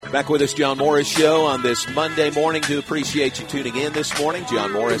Back with us, John Morris Show on this Monday morning. Do appreciate you tuning in this morning.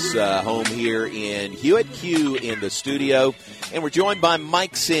 John Morris home here in Hewitt, Q in the studio. And we're joined by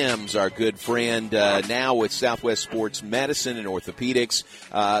Mike Sims, our good friend, now with Southwest Sports Medicine and Orthopedics,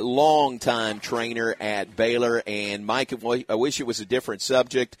 longtime trainer at Baylor. And Mike, I wish it was a different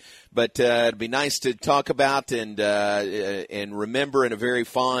subject, but it'd be nice to talk about and remember in a very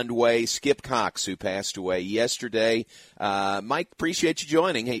fond way Skip Cox, who passed away yesterday. Mike, appreciate you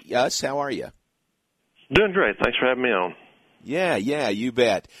joining. Hey, how are you? Doing great. Thanks for having me on. Yeah, you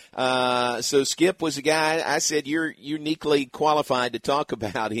bet. So Skip was a guy, I said you're uniquely qualified to talk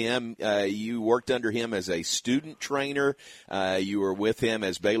about him. You worked under him as a student trainer. You were with him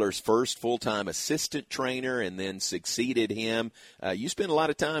as Baylor's first full-time assistant trainer and then succeeded him. You spent a lot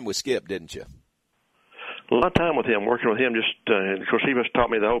of time with Skip, didn't you? A lot of time with him, working with him. Of course, he just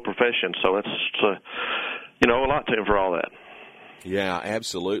taught me the whole profession, so that's, a lot to him for all that. Yeah,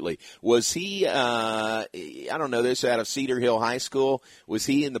 absolutely. Was he, I don't know this, out of Cedar Hill High School, was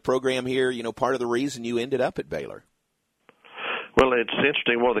he in the program here, part of the reason you ended up at Baylor? Well, it's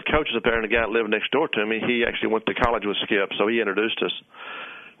interesting. One of the coaches up there and the guy that lived next door to me, he actually went to college with Skip, so he introduced us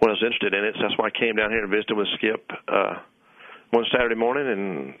when I was interested in it. So that's why I came down here and visited with Skip one Saturday morning,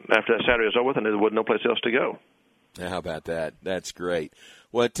 and after that Saturday was over with, I knew there wasn't no place else to go. How about that? That's great.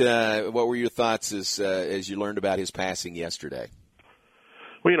 What were your thoughts as you learned about his passing yesterday?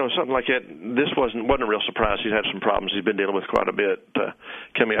 Well, something like that, this wasn't a real surprise. He's had some problems he's been dealing with quite a bit.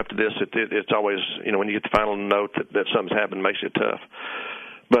 Coming up to this, it's always, when you get the final note that something's happened, makes it tough.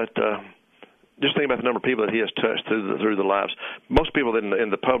 But just think about the number of people that he has touched through the lives. Most people in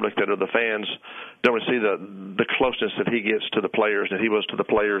the public that are the fans don't really see the closeness that he gets to the players, that he was to the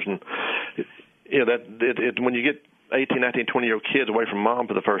players. And, when you get 18, 19, 20-year-old kids away from mom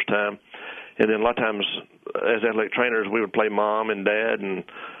for the first time, and then a lot of times as athletic trainers, we would play mom and dad and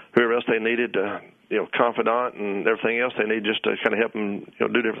whoever else they needed, confidant and everything else they need just to kind of help them,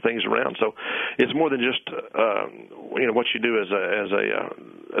 do different things around. So it's more than just, what you do as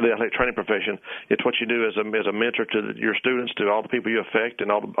the athletic training profession. It's what you do as a mentor to your students, to all the people you affect,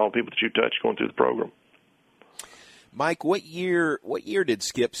 and all the people that you touch going through the program. Mike, what year did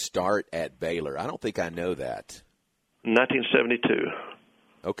Skip start at Baylor? I don't think I know that. 1972.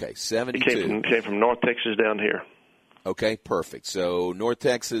 Okay, 72. He came from North Texas down here. Okay, perfect. So North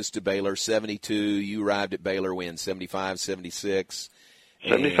Texas to Baylor, 72. You arrived at Baylor when, 75, 76?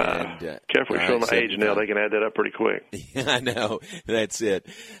 75. And, careful, you're showing my age now. They can add that up pretty quick. Yeah, I know. That's it.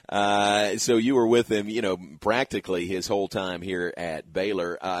 So you were with him, practically his whole time here at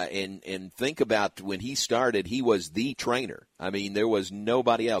Baylor. And think about when he started, he was the trainer. I mean, there was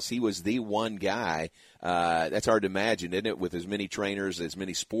nobody else. He was the one guy. That's hard to imagine, isn't it, with as many trainers, as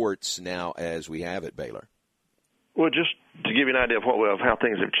many sports now as we have at Baylor? Well, just to give you an idea of how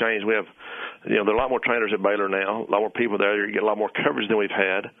things have changed, we have, there are a lot more trainers at Baylor now, a lot more people there. You get a lot more coverage than we've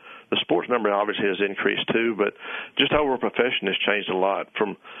had. The sports number obviously has increased too, but just our profession has changed a lot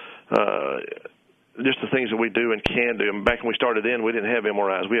from just the things that we do and can do. And back when we started in, we didn't have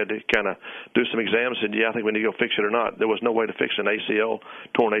MRIs. We had to kind of do some exams and, I think we need to go fix it or not. There was no way to fix an ACL,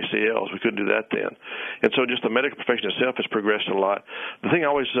 torn ACLs. We couldn't do that then. And so just the medical profession itself has progressed a lot. The thing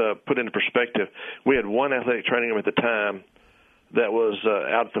I always put into perspective, we had one athletic training room at the time that was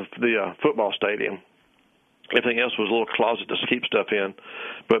out at the football stadium. Everything else was a little closet to keep stuff in,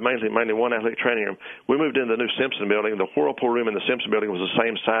 but mainly one athletic training room. We moved into the new Simpson building. The Whirlpool room in the Simpson building was the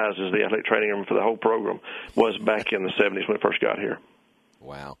same size as the athletic training room for the whole program was back in the 70s when we first got here.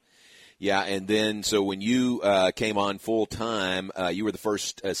 Wow. Yeah, and then so when you came on full-time, you were the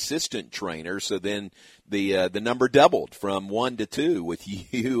first assistant trainer, so then the number doubled from 1 to 2 with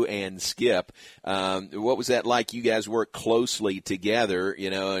you and Skip. What was that like? You guys worked closely together,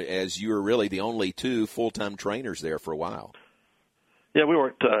 as you were really the only 2 full-time trainers there for a while. Yeah, we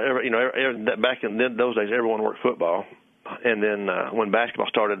worked, back in those days, everyone worked football. And then when basketball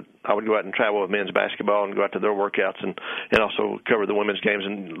started, I would go out and travel with men's basketball and go out to their workouts and also cover the women's games.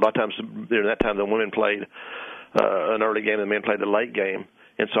 And a lot of times during that time, the women played an early game and the men played the late game.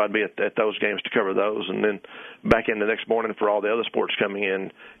 And so I'd be at those games to cover those. And then back in the next morning for all the other sports coming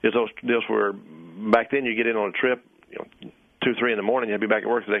in, is those deals where back then you get in on a trip, 2, 3 in the morning, you'd be back at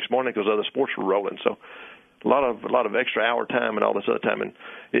work the next morning because other sports were rolling. So a lot of extra hour time and all this other time, and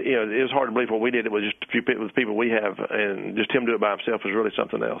it was hard to believe what we did. It was just a few people with people we have, and just him do it by himself was really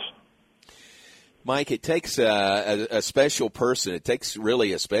something else. Mike, it takes a special person. It takes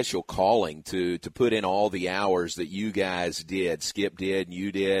really a special calling to put in all the hours that you guys did. Skip did, and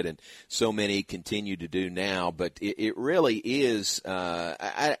you did, and so many continue to do now. But it really is,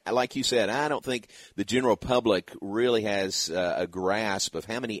 like you said, I don't think the general public really has a grasp of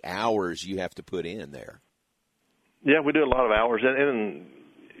how many hours you have to put in there. Yeah, we do a lot of hours.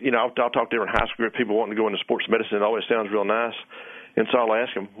 And I'll talk to different high school people wanting to go into sports medicine. It always sounds real nice. And so I'll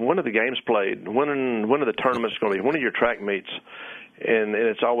ask them, when are the games played? When are the tournaments going to be? When are your track meets? And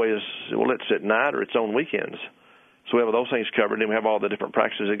it's always, well, it's at night or it's on weekends. So we have those things covered, and we have all the different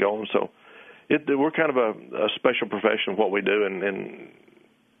practices that go on. So we're kind of a special profession of what we do, and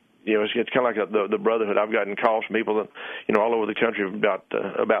it's kind of like the brotherhood. I've gotten calls from people that, all over the country about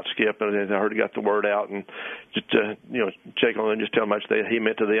Skip, and I heard he got the word out, and just check on them, just tell them how much he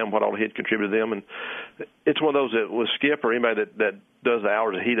meant to them, what all he had contributed to them, and it's one of those that with Skip or anybody that does the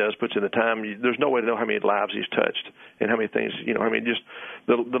hours that he does, puts in the time. There's no way to know how many lives he's touched and how many things. Just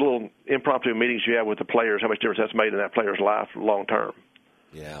the little impromptu meetings you have with the players, how much difference that's made in that player's life long term.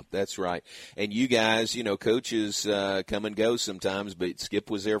 Yeah, that's right. And you guys, coaches come and go sometimes, but Skip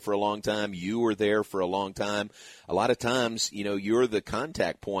was there for a long time. You were there for a long time. A lot of times, you're the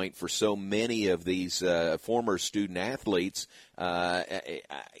contact point for so many of these former student athletes.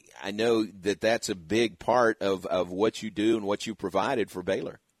 I know that that's a big part of what you do and what you provided for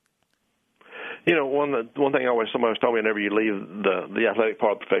Baylor. One thing somebody always told me, whenever you leave the athletic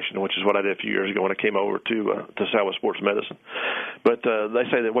part of the profession, which is what I did a few years ago when I came over to Southwest Sports Medicine, but they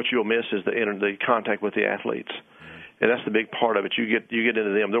say that what you'll miss is the contact with the athletes, and that's the big part of it. You get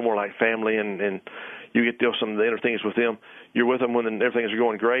into them; they're more like family, and you get to do some of the inner things with them. You're with them when everything's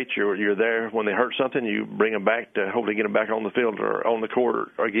going great. You're there when they hurt something. You bring them back to hopefully get them back on the field or on the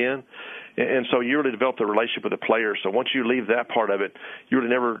court or again, and so you really develop the relationship with the players. So once you leave that part of it, you really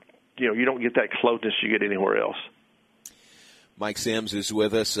never. You don't get that closeness you get anywhere else. Mike Sims is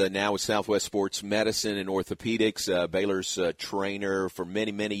with us now with Southwest Sports Medicine and Orthopedics, Baylor's trainer for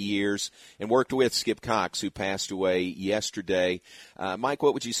many, many years, and worked with Skip Cox, who passed away yesterday. Mike,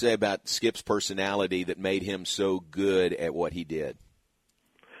 what would you say about Skip's personality that made him so good at what he did?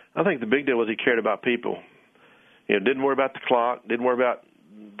 I think the big deal was he cared about people. Didn't worry about the clock, didn't worry about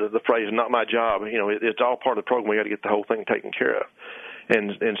the phrase, not my job. It's all part of the program. We got to get the whole thing taken care of.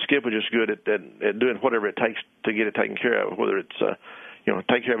 And Skip was just good at doing whatever it takes to get it taken care of, whether it's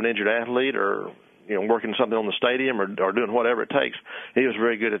take care of an injured athlete or working something on the stadium or doing whatever it takes. He was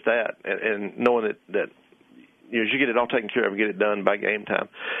very good at that, and knowing that you get it all taken care of and get it done by game time,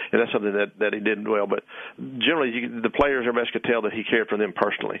 and that's something that he did well. But generally, the players, everybody could tell that he cared for them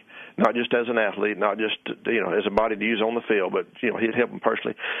personally, not just as an athlete, not just as a body to use on the field, but he'd help them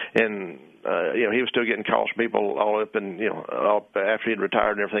personally. And he was still getting calls from people all up and all after he'd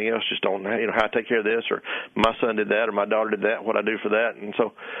retired and everything else, just on how I take care of this, or my son did that, or my daughter did that, what I do for that. And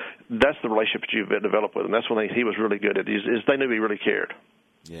so that's the relationship that you've developed with him. That's one thing he was really good at. Is they knew he really cared.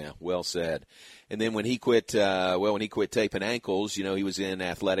 Yeah, well said. And then when he quit taping ankles, he was in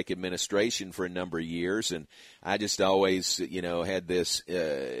athletic administration for a number of years, and I just always, had this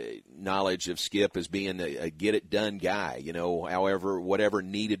knowledge of Skip as being a get-it-done guy. However, whatever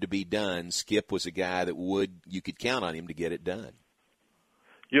needed to be done, Skip was a guy that you could count on him to get it done.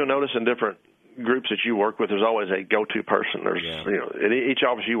 You'll notice in different groups that you work with, there's always a go-to person. There's, in each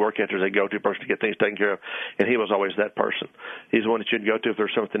office you work at, there's a go-to person to get things taken care of, and he was always that person. He's the one that you'd go to if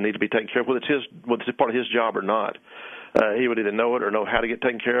there's something that needs to be taken care of, whether it's part of his job or not. He would either know it or know how to get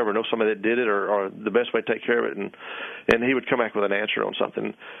taken care of, or know somebody that did it, or the best way to take care of it, and he would come back with an answer on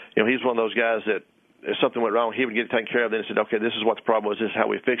something. He's one of those guys that if something went wrong, he would get it taken care of. Then he said, "Okay, this is what the problem was. This is how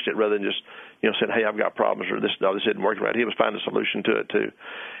we fixed it," rather than just saying, "Hey, I've got problems," or this isn't working right. He was finding a solution to it too,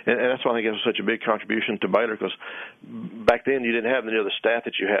 and that's why I think it was such a big contribution to Baylor, because back then you didn't have the staff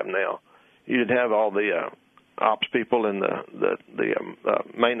that you have now. You didn't have all the ops people and the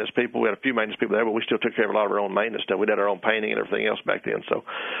maintenance people. We had a few maintenance people there, but we still took care of a lot of our own maintenance stuff. We did our own painting and everything else back then. So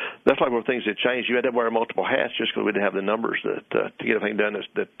that's like one of the things that changed. You had to wear multiple hats just because we didn't have the numbers to get everything done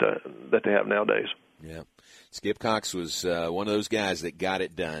that they have nowadays. Yeah. Skip Cox was one of those guys that got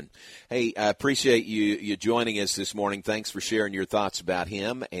it done. Hey, I appreciate you joining us this morning. Thanks for sharing your thoughts about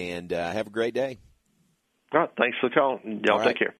him, and have a great day. All right. Thanks for the call. Y'all take care.